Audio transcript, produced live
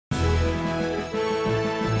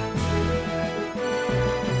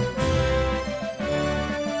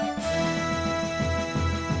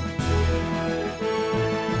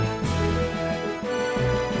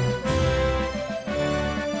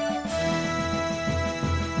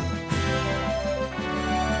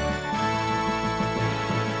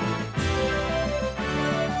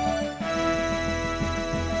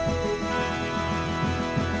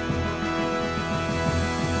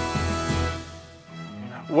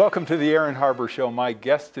Welcome to the Aaron Harber Show. My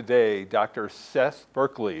guest today, Dr. Seth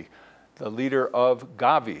Berkeley, the leader of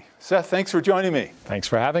GAVI. Seth, thanks for joining me. Thanks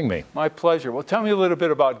for having me. My pleasure. Well, tell me a little bit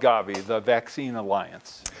about GAVI, the Vaccine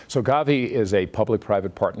Alliance. So GAVI is a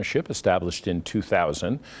public-private partnership established in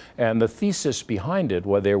 2000, and the thesis behind it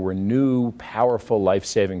was there were new, powerful,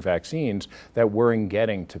 life-saving vaccines that weren't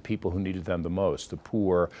getting to people who needed them the most, the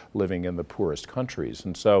poor living in the poorest countries.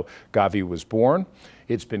 And so GAVI was born.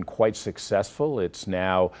 It's been quite successful. It's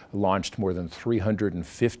now launched more than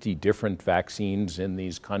 350 different vaccines in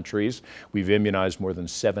these countries. We've immunized more than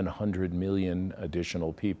 700 million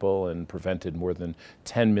additional people and prevented more than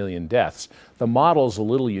 10 million deaths. The model's a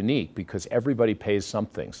little unique because everybody pays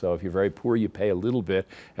something. So if you're very poor, you pay a little bit.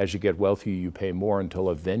 As you get wealthier, you pay more until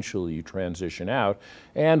eventually you transition out.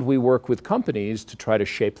 And we work with companies to try to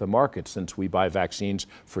shape the market. Since we buy vaccines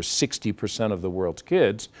for 60% of the world's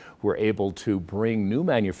kids, we're able to bring new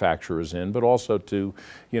manufacturers in, but also to,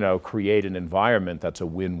 create an environment that's a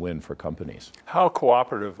win-win for companies. How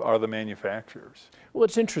cooperative are the manufacturers? Well,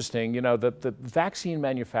 it's interesting, the vaccine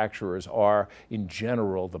manufacturers are, in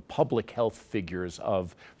general, the public health figures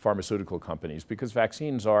of pharmaceutical companies because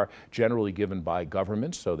vaccines are generally given by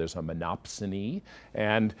governments, so there's a monopsony,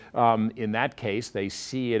 and in that case, they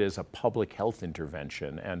see it as a public health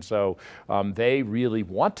intervention, and so they really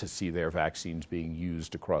want to see their vaccines being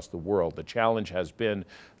used across the world. The challenge has been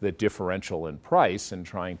the differential in price and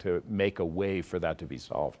trying to make a way for that to be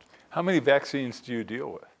solved. How many vaccines do you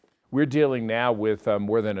deal with? We're dealing now with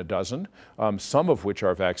more than a dozen, some of which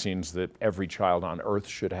are vaccines that every child on Earth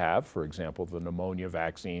should have, for example, the pneumonia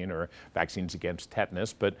vaccine or vaccines against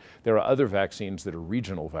tetanus, but there are other vaccines that are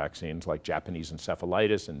regional vaccines like Japanese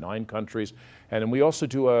encephalitis in 9 countries. And then we also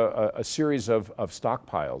do a series of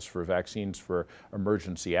stockpiles for vaccines for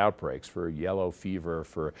emergency outbreaks, for yellow fever,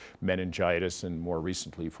 for meningitis, and more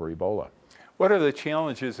recently for Ebola. What are the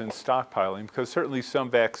challenges in stockpiling? Because certainly some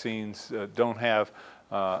vaccines don't have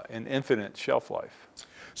an infinite shelf life.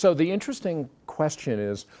 So the interesting question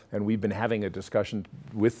is, and we've been having a discussion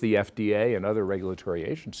with the FDA and other regulatory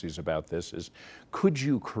agencies about this, is could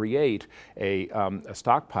you create a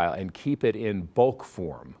stockpile and keep it in bulk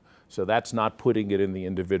form? So that's not putting it in the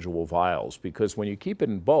individual vials, because when you keep it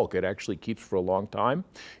in bulk, it actually keeps for a long time.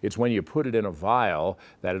 It's when you put it in a vial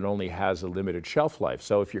that it only has a limited shelf life.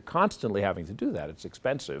 So if you're constantly having to do that, it's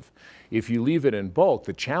expensive. If you leave it in bulk,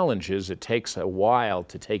 the challenge is it takes a while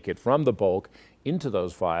to take it from the bulk into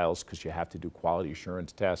those vials because you have to do quality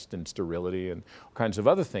assurance tests and sterility and all kinds of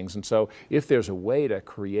other things. And so if there's a way to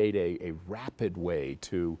create a rapid way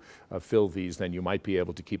to fill these, then you might be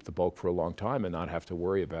able to keep the bulk for a long time and not have to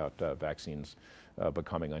worry about vaccines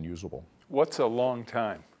becoming unusable. What's a long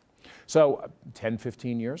time? So 10,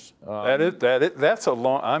 15 years. That's a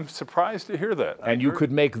long, I'm surprised to hear that. And you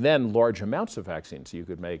could make then large amounts of vaccines. You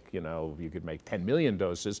could make, you could make 10 million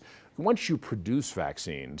doses. Once you produce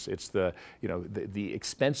vaccines, it's the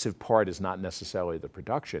expensive part is not necessarily the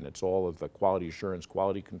production. It's all of the quality assurance,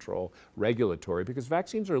 quality control, regulatory, because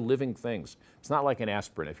vaccines are living things. It's not like an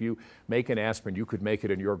aspirin. If you make an aspirin, you could make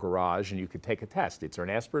it in your garage and you could take a test. It's an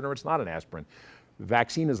aspirin or it's not an aspirin.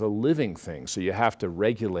 Vaccine is a living thing, so you have to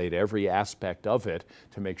regulate every aspect of it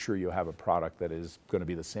to make sure you have a product that is going to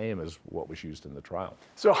be the same as what was used in the trial.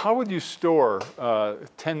 So how would you store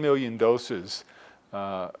 10 million doses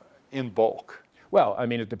in bulk? Well, I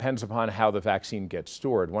mean, it depends upon how the vaccine gets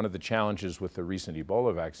stored. One of the challenges with the recent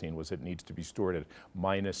Ebola vaccine was it needs to be stored at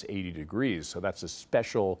minus 80 degrees. So that's a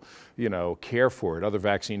special, care for it. Other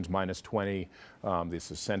vaccines, minus 20,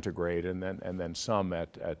 this is centigrade, and then some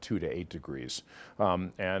at 2 to 8 degrees.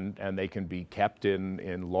 And they can be kept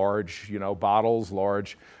in large, bottles,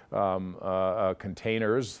 large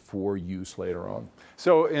containers for use later on.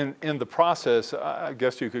 So in the process, I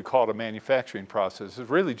guess you could call it a manufacturing process. It's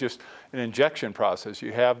really just an injection process.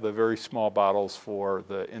 You have the very small bottles for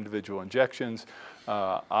the individual injections.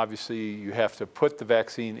 Obviously, you have to put the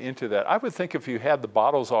vaccine into that. I would think if you had the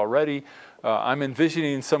bottles already, I'm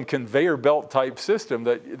envisioning some conveyor belt type system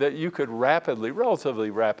that you could relatively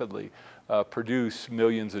rapidly, produce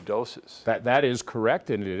millions of doses. That is correct,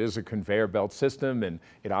 and it is a conveyor belt system, and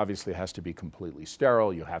it obviously has to be completely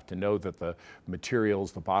sterile. You have to know that the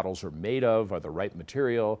materials the bottles are made of are the right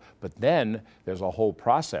material, but then there's a whole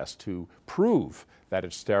process to prove that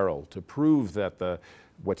it's sterile, to prove that the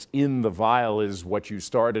what's in the vial is what you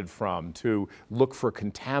started from, to look for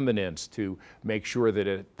contaminants, to make sure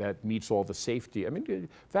that that meets all the safety. I mean,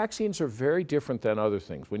 vaccines are very different than other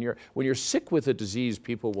things. When you're sick with a disease,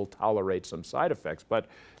 people will tolerate some side effects, but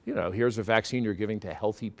you know, here's a vaccine you're giving to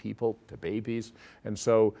healthy people, to babies, and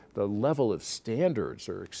so the level of standards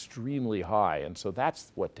are extremely high, and so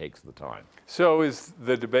that's what takes the time. So is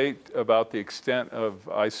the debate about the extent of,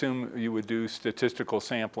 I assume you would do statistical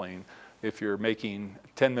sampling. If you're making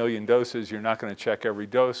 10 million doses, you're not going to check every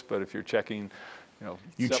dose, but if you're checking,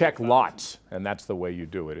 you check lots, and that's the way you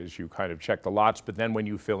do it, is you kind of check the lots, but then when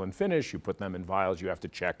you fill and finish, you put them in vials. You have to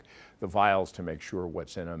check the vials to make sure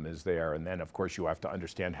what's in them is there, and then of course you have to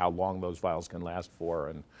understand how long those vials can last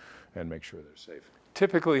for and make sure they're safe.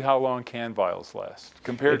 Typically, how long can vials last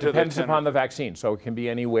compared to the 10? It depends upon the vaccine. So it can be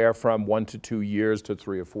anywhere from 1 to 2 years to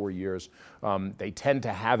 3 or 4 years. They tend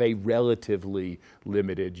to have a relatively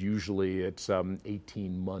limited, usually it's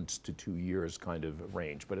 18 months to 2 years kind of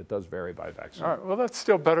range, but it does vary by vaccine. All right, well, that's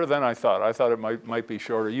still better than I thought. I thought it might be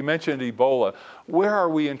shorter. You mentioned Ebola. Where are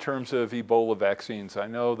we in terms of Ebola vaccines? I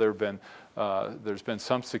know there's been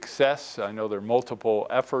some success. I know there are multiple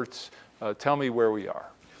efforts. Tell me where we are.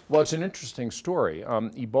 Well, it's an interesting story.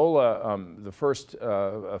 Ebola, the first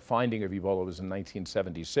finding of Ebola was in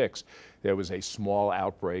 1976. There was a small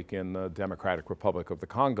outbreak in the Democratic Republic of the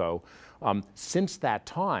Congo. Since that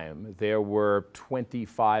time, there were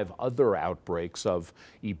 25 other outbreaks of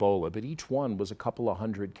Ebola, but each one was a couple of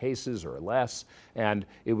hundred cases or less. And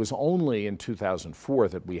it was only in 2004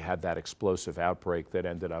 that we had that explosive outbreak that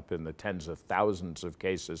ended up in the tens of thousands of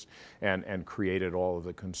cases and created all of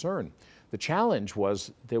the concern. The challenge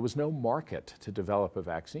was there was no market to develop a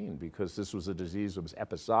vaccine because this was a disease that was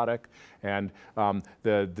episodic, and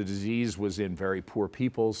the disease was in very poor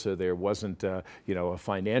people, so there wasn't a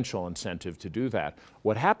financial incentive to do that.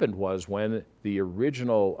 What happened was when the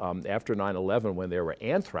original, after 9/11, when there were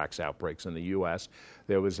anthrax outbreaks in the U.S.,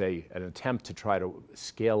 there was an attempt to try to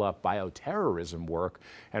scale up bioterrorism work,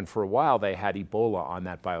 and for a while they had Ebola on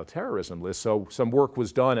that bioterrorism list. So some work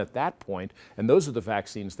was done at that point, and those are the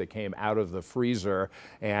vaccines that came out of the freezer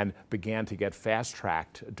and began to get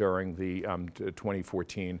fast-tracked during the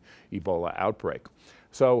 2014 Ebola outbreak.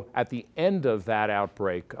 So at the end of that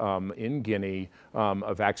outbreak in Guinea,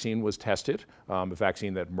 a vaccine was tested, a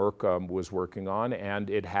vaccine that Merck was working on, and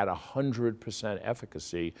it had 100%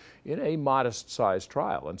 efficacy in a modest-sized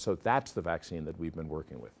trial. And so that's the vaccine that we've been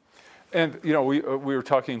working with. And we were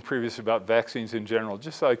talking previously about vaccines in general.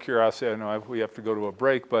 Just out of curiosity, I know we have to go to a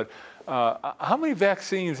break, but how many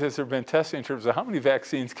vaccines has there been tested in terms of how many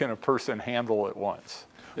vaccines can a person handle at once?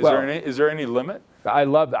 Is there any limit? I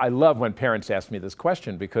love when parents ask me this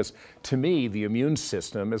question because to me the immune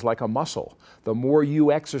system is like a muscle. The more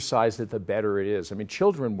you exercise it, the better it is. I mean,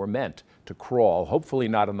 children were meant to crawl, hopefully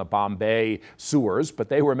not in the Bombay sewers, but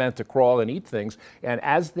they were meant to crawl and eat things. And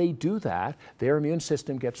as they do that, their immune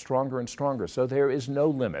system gets stronger and stronger. So there is no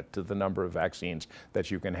limit to the number of vaccines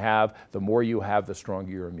that you can have. The more you have, the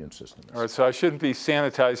stronger your immune system is. All right, so I shouldn't be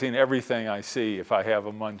sanitizing everything I see if I have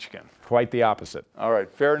a munchkin. Quite the opposite. All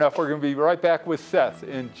right, fair enough. We're going to be right back with Seth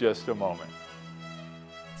in just a moment.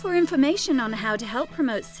 For information on how to help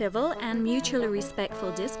promote civil and mutually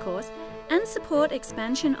respectful discourse and support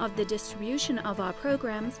expansion of the distribution of our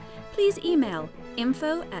programs, please email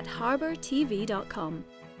info@harbertv.com.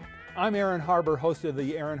 I'm Aaron Harber, host of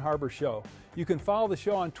The Aaron Harber Show. You can follow the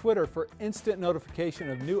show on Twitter for instant notification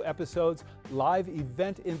of new episodes, live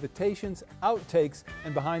event invitations, outtakes,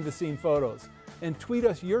 and behind-the-scene photos. And tweet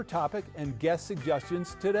us your topic and guest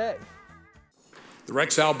suggestions today. The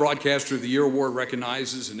Rex Howell Broadcaster of the Year Award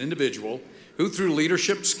recognizes an individual who, through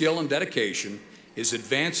leadership, skill, and dedication, is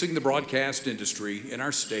advancing the broadcast industry in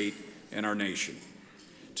our state and our nation.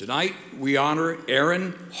 Tonight, we honor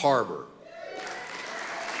Aaron Harber.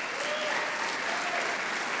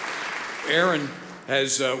 Aaron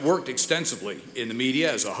has worked extensively in the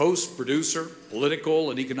media as a host, producer,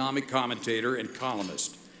 political and economic commentator, and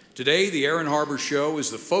columnist. Today, the Aaron Harber Show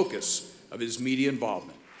is the focus of his media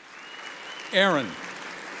involvement. Aaron,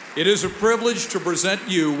 it is a privilege to present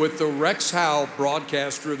you with the Rex Howell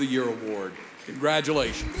Broadcaster of the Year Award.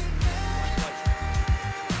 Congratulations.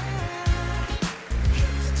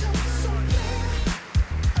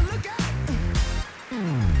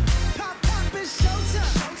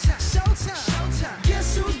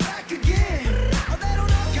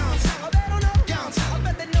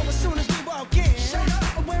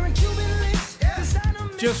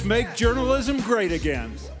 Just make journalism great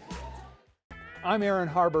again. I'm Aaron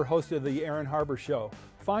Harber, host of The Aaron Harber Show.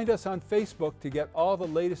 Find us on Facebook to get all the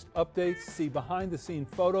latest updates, see behind-the-scene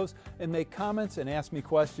photos, and make comments and ask me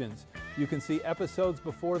questions. You can see episodes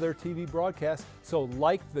before their TV broadcast, so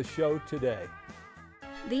like the show today.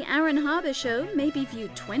 The Aaron Harber Show may be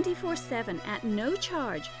viewed 24/7 at no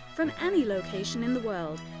charge from any location in the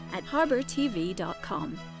world at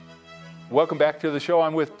harbortv.com. Welcome back to the show.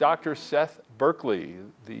 I'm with Dr. Seth Berkeley,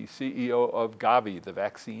 the CEO of GAVI, the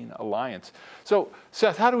Vaccine Alliance. So,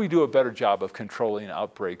 Seth, how do we do a better job of controlling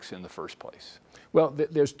outbreaks in the first place? Well,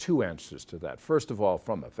 there's two answers to that. First of all,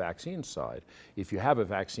 from a vaccine side, if you have a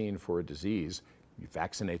vaccine for a disease, you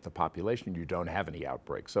vaccinate the population, you don't have any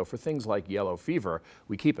outbreaks. So for things like yellow fever,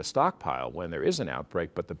 we keep a stockpile when there is an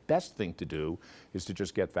outbreak, but the best thing to do is to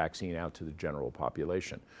just get vaccine out to the general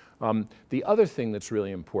population. The other thing that's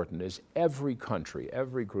really important is every country,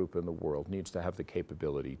 every group in the world needs to have the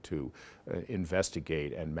capability to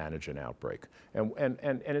investigate and manage an outbreak. And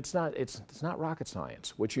it's not rocket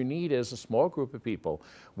science. What you need is a small group of people.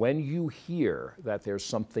 When you hear that there's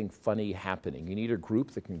something funny happening, you need a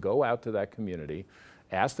group that can go out to that community,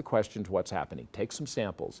 ask the questions, what's happening, take some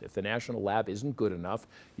samples. If the national lab isn't good enough,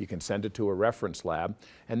 you can send it to a reference lab.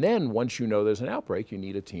 And then once you know there's an outbreak, you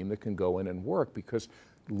need a team that can go in and work, because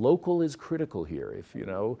local is critical here. If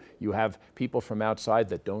you have people from outside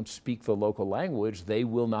that don't speak the local language, they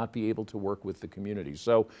will not be able to work with the community.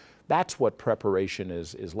 So that's what preparation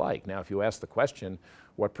is like. Now, if you ask the question,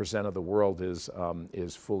 what % of the world is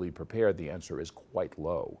fully prepared, the answer is quite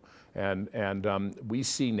low. And we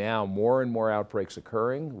see now more and more outbreaks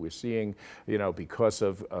occurring. We're seeing, because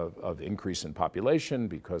of increase in population,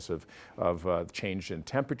 because of change in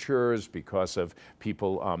temperatures, because of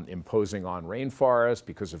people imposing on rainforests,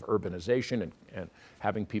 because of urbanization and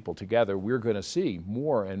having people together, we're going to see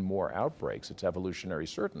more and more outbreaks. It's evolutionary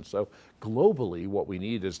certain. So globally, what we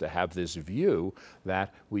need is to have this view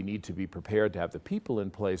that we need to be prepared to have the people in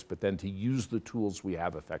place, but then to use the tools we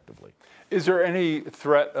have effectively. Is there any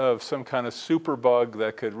threat of some kind of superbug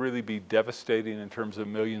that could really be devastating in terms of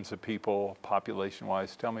millions of people,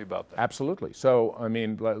 population-wise? Tell me about that. Absolutely. So,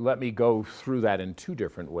 let me go through that in two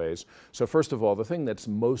different ways. So first of all, the thing that's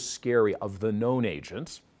most scary of the known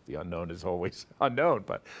agents, the unknown is always unknown,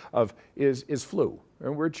 but is flu.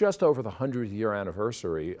 And we're just over the 100-year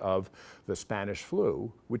anniversary of the Spanish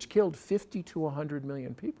flu, which killed 50 to 100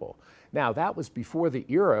 million people. Now, that was before the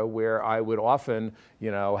era where I would often,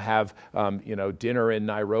 have, dinner in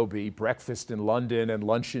Nairobi, breakfast in London, and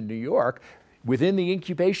lunch in New York, within the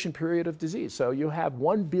incubation period of disease. So you have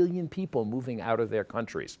 1 billion people moving out of their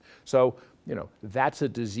countries. So, that's a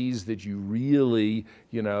disease that you really,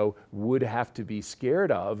 would have to be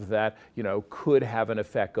scared of, that, could have an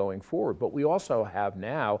effect going forward. But we also have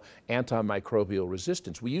now antimicrobial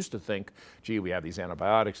resistance. We used to think, gee, we have these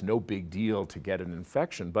antibiotics, no big deal to get an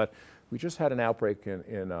infection. But we just had an outbreak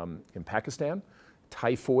in Pakistan,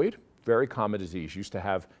 typhoid. Very common disease. Used to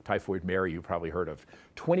have typhoid Mary, you probably heard of.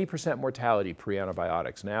 20% mortality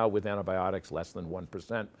pre-antibiotics. Now with antibiotics, less than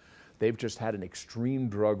 1%. They've just had an extreme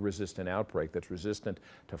drug-resistant outbreak that's resistant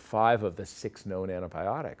to 5 of the 6 known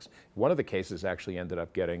antibiotics. One of the cases actually ended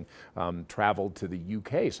up getting traveled to the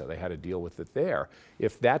UK, so they had to deal with it there.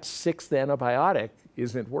 If that 6th antibiotic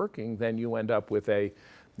isn't working, then you end up with a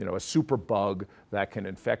super bug that can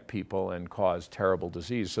infect people and cause terrible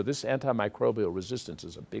disease. So this antimicrobial resistance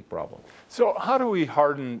is a big problem. So how do we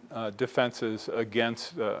harden defenses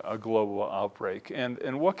against a global outbreak?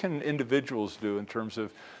 And what can individuals do in terms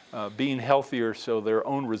of being healthier so their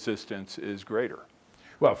own resistance is greater?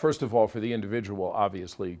 Well, first of all, for the individual,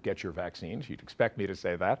 obviously, get your vaccines. You'd expect me to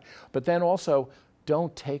say that. But then also,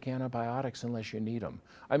 don't take antibiotics unless you need them.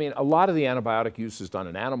 A lot of the antibiotic use is done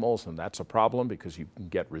in animals, and that's a problem because you can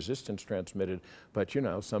get resistance transmitted. But,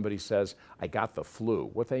 somebody says, I got the flu.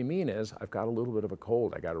 What they mean is, I've got a little bit of a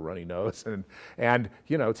cold, I got a runny nose. And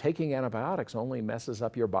taking antibiotics only messes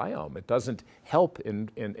up your biome. It doesn't help,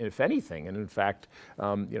 if anything, and in fact,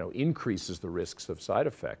 increases the risks of side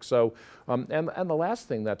effects. So, and the last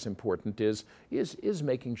thing that's important is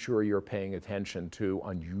making sure you're paying attention to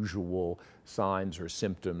unusual signs or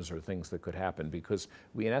symptoms or things that could happen, because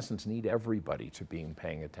we in essence need everybody to be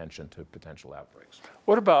paying attention to potential outbreaks.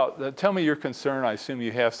 What about, tell me your concern. I assume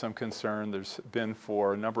you have some concern. There's been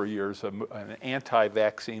for a number of years an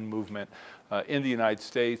anti-vaccine movement in the United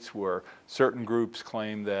States where certain groups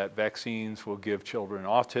claim that vaccines will give children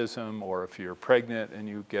autism, or if you're pregnant and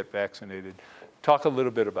you get vaccinated. Talk a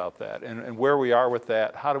little bit about that and where we are with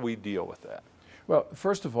that. How do we deal with that? Well,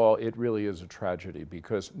 first of all, it really is a tragedy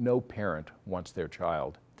because no parent wants their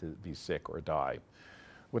child to be sick or die.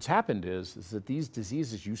 What's happened is that these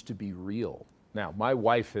diseases used to be real. Now, my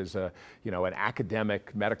wife is an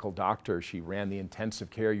academic medical doctor. She ran the intensive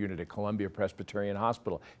care unit at Columbia Presbyterian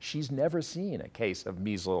Hospital. She's never seen a case of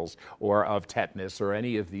measles or of tetanus or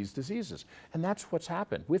any of these diseases. And that's what's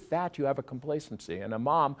happened. With that, you have a complacency. And a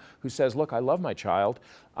mom who says, look, I love my child.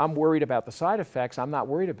 I'm worried about the side effects. I'm not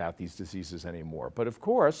worried about these diseases anymore. But of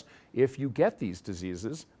course, if you get these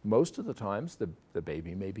diseases, most of the times the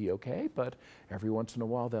baby may be okay, but every once in a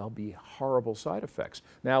while there'll be horrible side effects.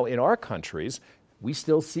 Now, in our countries, we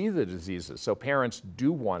still see the diseases, so parents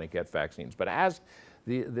do want to get vaccines. But as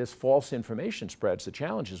this false information spreads, the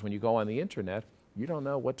challenge is when you go on the internet, you don't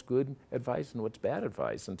know what's good advice and what's bad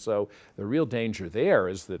advice. And so the real danger there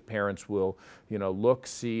is that parents will, look,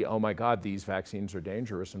 see, oh my God, these vaccines are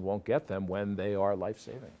dangerous, and won't get them when they are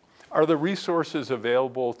life-saving. Are the resources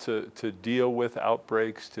available to deal with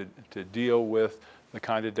outbreaks, to deal with the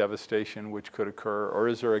kind of devastation which could occur, or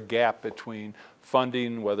is there a gap between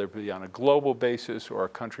funding, whether it be on a global basis or a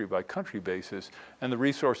country-by-country basis, and the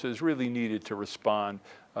resources really needed to respond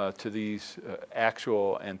to these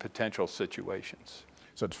actual and potential situations?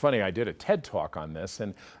 So it's funny, I did a TED Talk on this,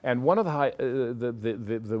 and one of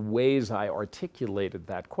the ways I articulated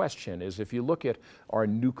that question is if you look at our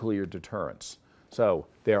nuclear deterrence. So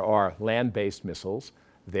there are land-based missiles,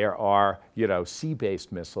 there are,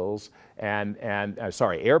 sea-based missiles,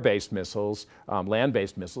 air-based missiles,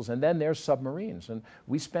 land-based missiles, and then there's submarines. And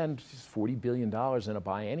we spend $40 billion in a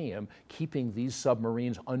biennium keeping these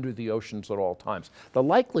submarines under the oceans at all times. The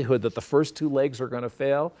likelihood that the first two legs are going to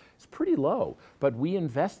fail is pretty low, but we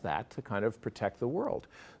invest that to kind of protect the world.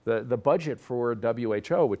 The budget for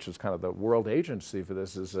WHO, which is kind of the world agency for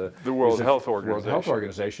this, is the World Health Organization. World Health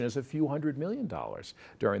Organization is a few $100 million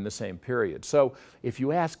during the same period. So if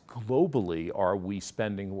you ask globally, are we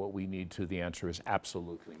spending what we need to? The answer is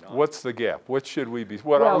absolutely not. What's the gap? What should we be?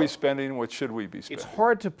 What are we spending? What should we be spending? It's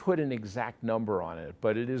hard to put an exact number on it,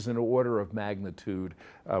 but it is an order of magnitude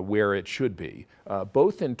where it should be,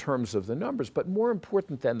 both in terms of the numbers, but more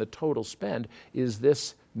important than the total spend is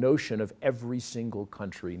this notion of every single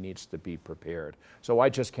country needs to be prepared. So I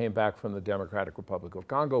just came back from the Democratic Republic of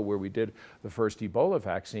Congo where we did the first Ebola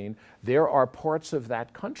vaccine. There are parts of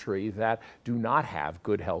that country that do not have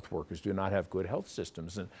good health workers, do not have good health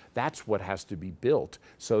systems, and that's what has to be built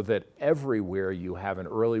so that everywhere you have an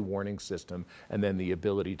early warning system and then the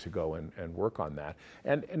ability to go and work on that.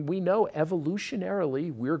 And we know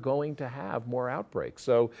evolutionarily we're going to have more outbreaks.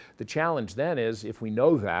 So the challenge then is, if we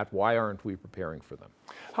know that, why aren't we preparing for them?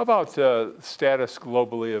 How about status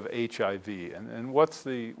globally of HIV, and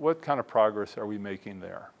what kind of progress are we making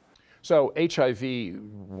there? So HIV,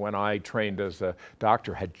 when I trained as a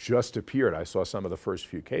doctor, had just appeared. I saw some of the first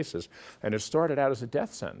few cases, and it started out as a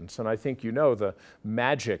death sentence. And I think you know the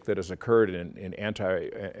magic that has occurred in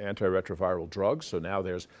antiretroviral drugs. So now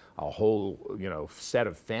there's a whole set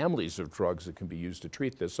of families of drugs that can be used to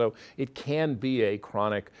treat this. So it can be a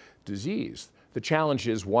chronic disease. The challenge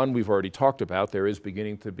is, one, we've already talked about, there is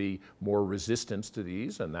beginning to be more resistance to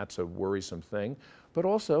these, and that's a worrisome thing. But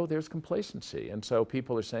also, there's complacency. And so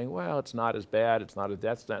people are saying, well, it's not as bad, it's not a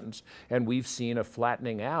death sentence. And we've seen a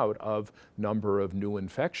flattening out of number of new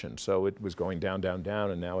infections. So it was going down, down,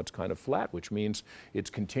 down, and now it's kind of flat, which means it's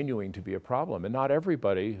continuing to be a problem. And not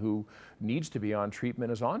everybody who needs to be on treatment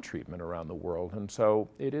is on treatment around the world. And so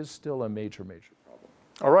it is still a major, major problem.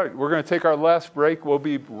 All right, we're going to take our last break. We'll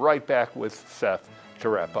be right back with Seth to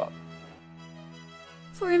wrap up.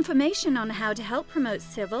 For information on how to help promote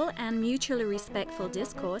civil and mutually respectful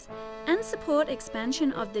discourse and support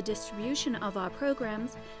expansion of the distribution of our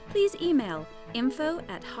programs, please email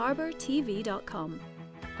info@harbertv.com.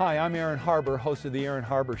 Hi, I'm Aaron Harber, host of The Aaron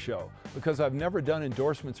Harber Show. Because I've never done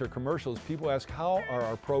endorsements or commercials, people ask how are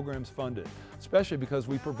our programs funded, especially because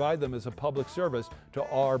we provide them as a public service to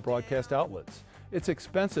all our broadcast outlets. It's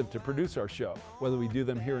expensive to produce our show, whether we do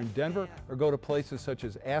them here in Denver or go to places such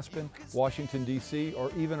as Aspen, Washington, D.C.,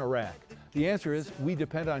 or even Iraq. The answer is we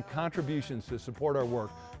depend on contributions to support our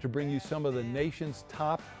work to bring you some of the nation's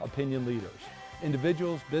top opinion leaders.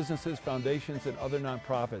 Individuals, businesses, foundations, and other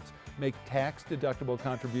nonprofits make tax-deductible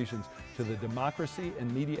contributions to the Democracy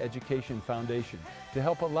and Media Education Foundation to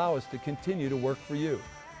help allow us to continue to work for you.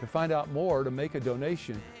 To find out more, to make a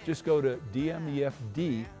donation, just go to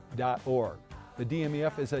dmefd.org. The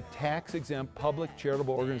DMEF is a tax-exempt public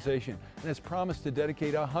charitable organization and has promised to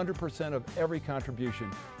dedicate 100% of every contribution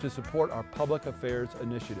to support our public affairs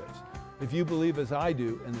initiatives. If you believe, as I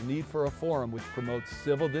do, in the need for a forum which promotes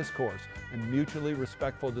civil discourse and mutually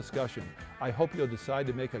respectful discussion, I hope you'll decide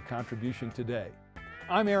to make a contribution today.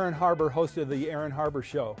 I'm Aaron Harber, host of The Aaron Harber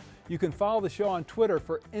Show. You can follow the show on Twitter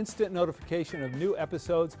for instant notification of new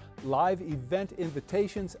episodes, live event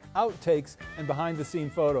invitations, outtakes, and behind-the-scene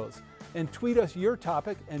photos. And tweet us your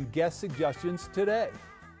topic and guest suggestions today.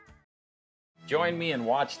 Join me and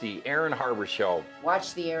watch The Aaron Harber Show.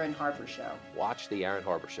 Watch The Aaron Harber Show. Watch The Aaron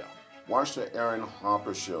Harber Show. Watch The Aaron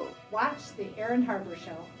Harber Show. Watch The Aaron Harber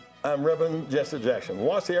Show. I'm Reverend Jesse Jackson.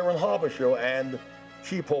 Watch The Aaron Harber Show and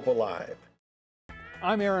Keep Hope Alive.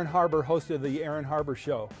 I'm Aaron Harber, host of The Aaron Harber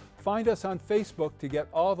Show. Find us on Facebook to get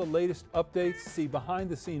all the latest updates, see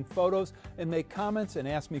behind-the-scene photos, and make comments and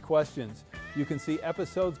ask me questions. You can see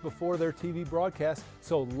episodes before their TV broadcast,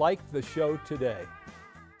 so like the show today.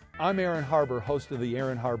 I'm Aaron Harber, host of The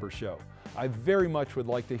Aaron Harber Show. I very much would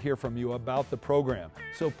like to hear from you about the program,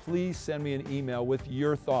 so please send me an email with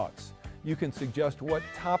your thoughts. You can suggest what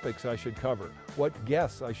topics I should cover, what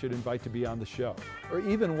guests I should invite to be on the show, or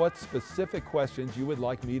even what specific questions you would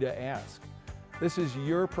like me to ask. This is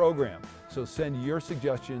your program, so send your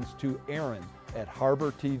suggestions to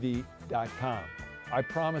aaron@harbortv.com. I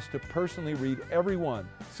promise to personally read every one,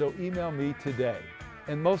 so email me today.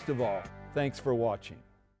 And most of all, thanks for watching.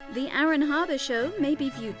 The Aaron Harber Show may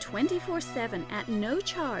be viewed 24/7 at no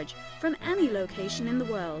charge from any location in the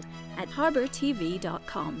world at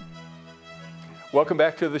harbortv.com. Welcome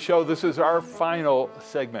back to the show. This is our final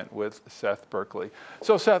segment with Seth Berkeley.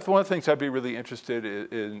 So Seth, one of the things I'd be really interested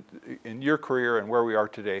in your career and where we are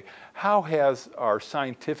today, how has our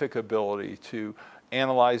scientific ability to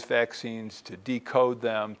analyze vaccines, to decode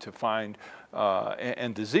them, to find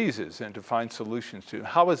and diseases, and to find solutions to,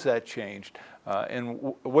 how has that changed? And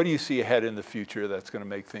what do you see ahead in the future that's going to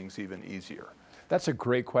make things even easier? That's a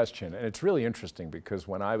great question, and it's really interesting because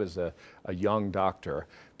when I was a young doctor,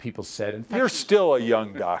 people said, "You're still a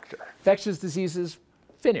young doctor." Infectious diseases,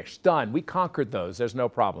 finished, done. We conquered those, there's no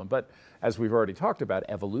problem. But as we've already talked about,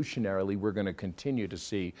 evolutionarily, we're going to continue to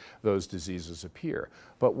see those diseases appear.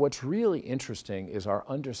 But what's really interesting is our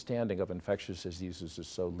understanding of infectious diseases is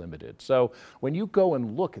so limited. So when you go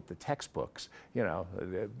and look at the textbooks, you know,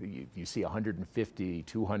 you see 150,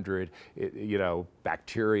 200, you know,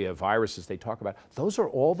 bacteria, viruses they talk about. Those are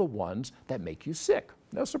all the ones that make you sick.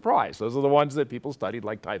 No surprise. Those are the ones that people studied,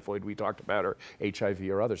 like typhoid we talked about, or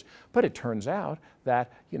HIV or others. But it turns out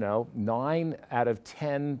that, you know, 9 out of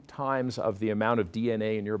 10 times of the amount of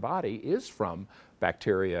DNA in your body is from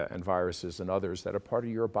bacteria and viruses and others that are part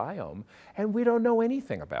of your biome, and we don't know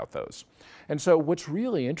anything about those. And so what's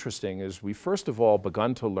really interesting is we first of all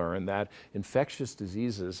begun to learn that infectious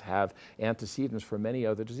diseases have antecedents for many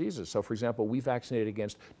other diseases. So for example, we vaccinated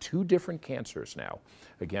against 2 different cancers now,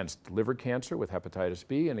 against liver cancer with hepatitis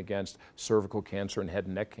B and against cervical cancer and head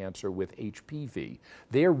and neck cancer with HPV.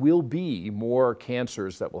 There will be more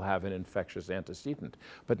cancers that will have an infectious antecedent.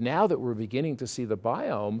 But now that we're beginning to see the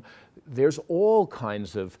biome, there's all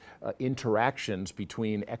kinds of interactions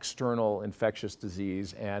between external infectious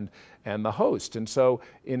disease and the host. And so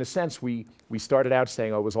in a sense, we started out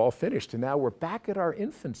saying, oh, it was all finished, and now we're back at our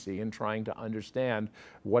infancy in trying to understand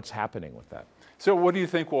what's happening with that. So what do you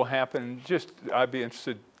think will happen, just I'd be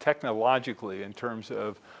interested technologically in terms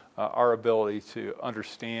of our ability to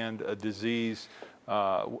understand a disease,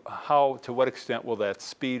 to what extent will that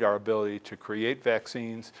speed our ability to create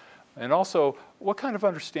vaccines? And also, what kind of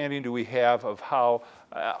understanding do we have of how,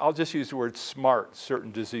 I'll just use the word smart,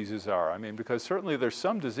 certain diseases are? I mean, because certainly there's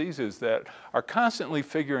some diseases that are constantly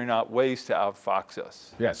figuring out ways to outfox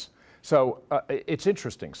us. Yes. So it's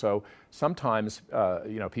interesting. So sometimes,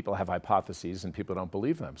 you know, people have hypotheses and people don't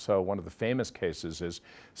believe them. So one of the famous cases is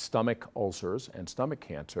stomach ulcers and stomach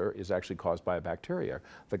cancer is actually caused by a bacteria.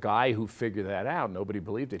 The guy who figured that out, nobody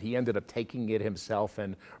believed it. He ended up taking it himself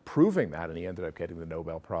and proving that, and he ended up getting the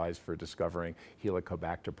Nobel Prize for discovering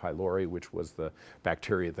Helicobacter pylori, which was the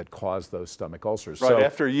bacteria that caused those stomach ulcers. Right, so,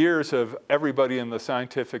 after years of everybody in the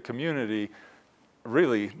scientific community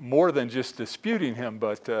really more than just disputing him,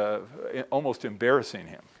 but almost embarrassing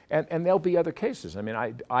him. And there'll be other cases. I mean,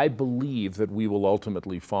 I believe that we will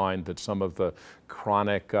ultimately find that some of the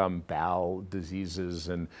chronic bowel diseases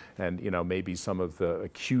and you know, maybe some of the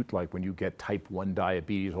acute, like when you get type 1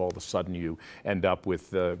 diabetes, all of a sudden you end up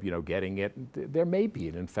with, you know, getting it. There may be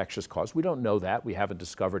an infectious cause. We don't know that. We haven't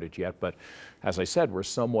discovered it yet. But as I said, we're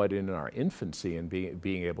somewhat in our infancy in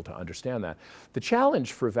being able to understand that. The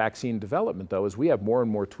challenge for vaccine development, though, is we have more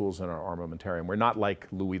and more tools in our armamentarium. We're not like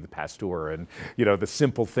Louis the Pasteur and, you know, the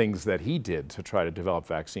simple things that he did to try to develop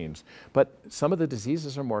vaccines. But some of the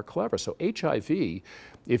diseases are more clever. So HIV,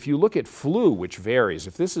 if you look at flu, which varies,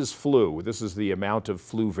 if this is flu, this is the amount of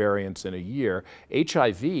flu variants in a year,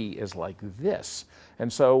 HIV is like this.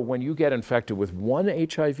 And so when you get infected with one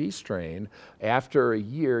HIV strain, after a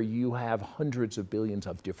year, you have hundreds of billions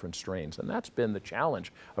of different strains. And that's been the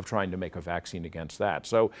challenge of trying to make a vaccine against that.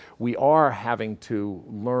 So we are having to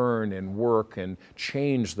learn and work and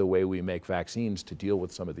change the way we make vaccines to deal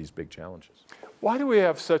with some of these big challenges. Why do we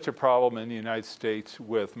have such a problem in the United States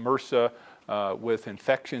with MRSA, with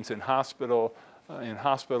infections in hospitals?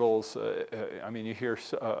 I mean, you hear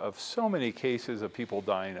of so many cases of people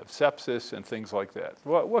dying of sepsis and things like that.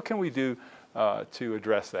 What can we do to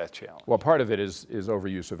address that challenge? Well, part of it is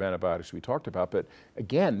overuse of antibiotics we talked about, but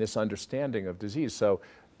again, this understanding of disease. So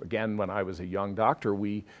again, when I was a young doctor,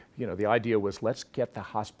 the idea was, let's get the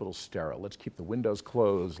hospital sterile. Let's keep the windows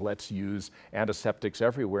closed. Let's use antiseptics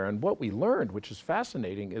everywhere. And what we learned, which is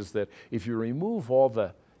fascinating, is that if you remove all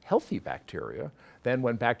the healthy bacteria, then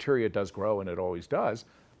when bacteria does grow, and it always does,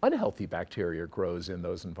 unhealthy bacteria grows in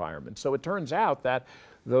those environments. So it turns out that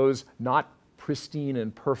those not pristine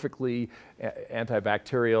and perfectly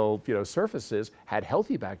antibacterial surfaces had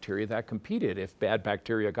healthy bacteria that competed if bad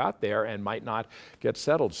bacteria got there and might not get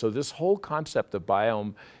settled. So this whole concept of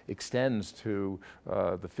biome extends to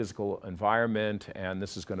the physical environment, and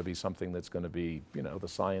this is going to be something that's going to be the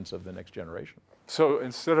science of the next generation. So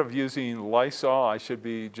instead of using Lysol, I should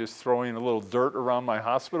be just throwing a little dirt around my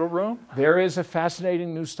hospital room? There is a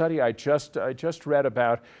fascinating new study I just read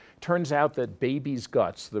about. Turns out that baby's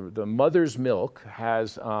guts, the mother's milk,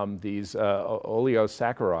 has these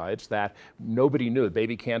oligosaccharides that nobody knew. The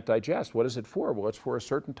baby can't digest. What is it for? Well, it's for a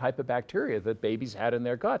certain type of bacteria that babies had in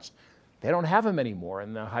their guts. They don't have them anymore,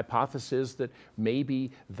 and the hypothesis is that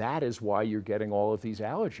maybe that is why you're getting all of these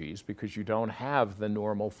allergies, because you don't have the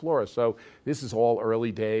normal flora. So this is all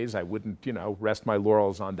early days. I wouldn't, rest my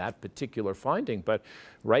laurels on that particular finding, but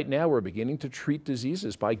right now we're beginning to treat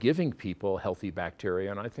diseases by giving people healthy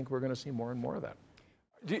bacteria, and I think we're going to see more and more of that.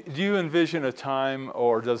 Do you envision a time,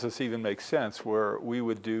 or does this even make sense, where we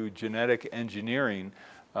would do genetic engineering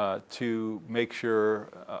to make sure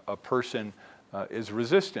a person is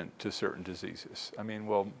resistant to certain diseases? I mean,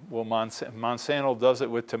 will Monsanto does it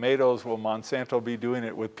with tomatoes, will Monsanto be doing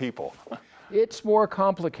it with people? It's more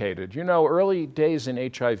complicated. Early days in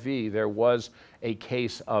HIV, there was a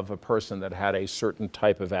case of a person that had a certain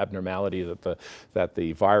type of abnormality that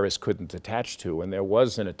the virus couldn't attach to, and there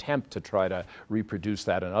was an attempt to try to reproduce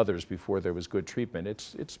that in others before there was good treatment.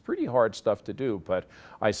 It's pretty hard stuff to do, but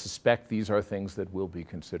I suspect these are things that will be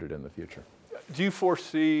considered in the future. Do you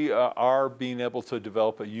foresee our being able to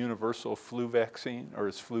develop a universal flu vaccine, or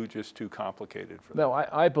is flu just too complicated for that? No,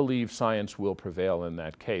 I believe science will prevail in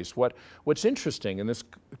that case. What's interesting, and this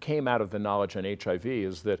came out of the knowledge on HIV,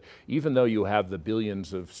 is that even though you have the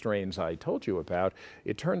billions of strains I told you about,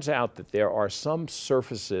 it turns out that there are some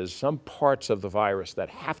surfaces, some parts of the virus that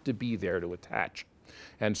have to be there to attach.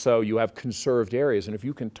 And so you have conserved areas, and if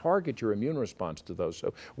you can target your immune response to those,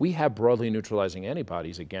 so we have broadly neutralizing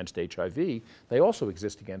antibodies against HIV, they also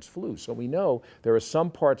exist against flu. So we know there are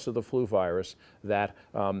some parts of the flu virus that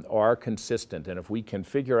are consistent, and if we can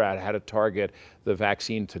figure out how to target the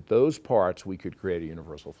vaccine to those parts, we could create a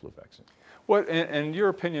universal flu vaccine. In your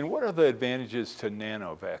opinion, what are the advantages to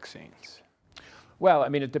nano vaccines? Well, I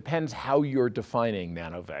mean, it depends how you're defining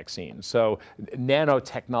nanovaccines. So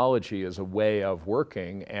nanotechnology is a way of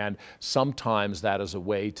working, and sometimes that is a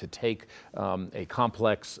way to take a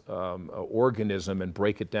complex organism and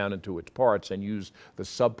break it down into its parts and use the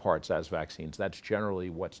subparts as vaccines. That's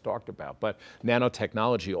generally what's talked about. But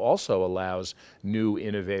nanotechnology also allows new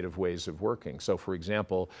innovative ways of working. So for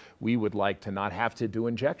example, we would like to not have to do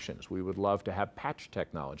injections. We would love to have patch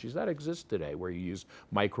technologies that exist today, where you use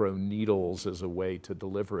micro needles as a way to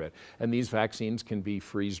deliver it. And these vaccines can be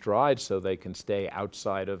freeze-dried so they can stay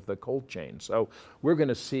outside of the cold chain. So we're going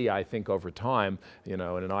to see, I think, over time, in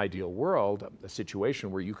an ideal world, a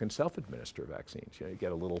situation where you can self-administer vaccines. You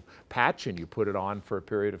get a little patch and you put it on for a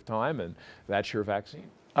period of time, and that's your vaccine.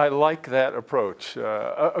 I like that approach.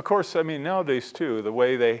 Of course, I mean, nowadays too,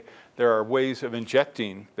 there are ways of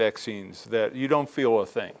injecting vaccines that you don't feel a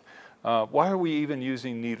thing. Why are we even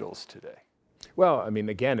using needles today? Well, I mean,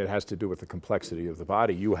 again, it has to do with the complexity of the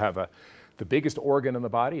body. You have the biggest organ in the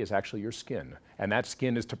body is actually your skin, and that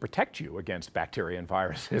skin is to protect you against bacteria and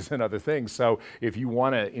viruses and other things. So if you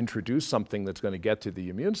want to introduce something that's going to get to the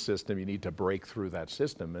immune system, you need to break through that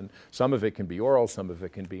system. And some of it can be oral, some of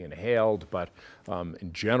it can be inhaled, but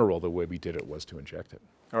in general, the way we did it was to inject it.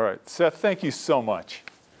 All right. Seth, thank you so much.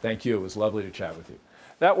 Thank you. It was lovely to chat with you.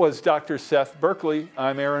 That was Dr. Seth Berkley.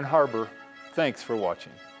 I'm Aaron Harber. Thanks for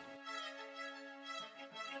watching.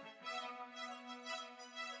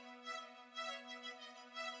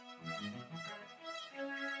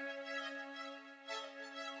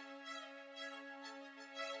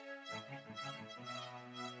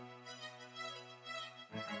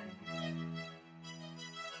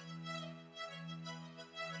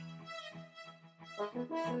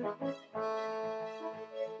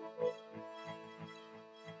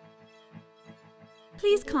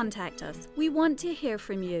 Please contact us. We want to hear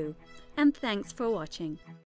from you. And thanks for watching.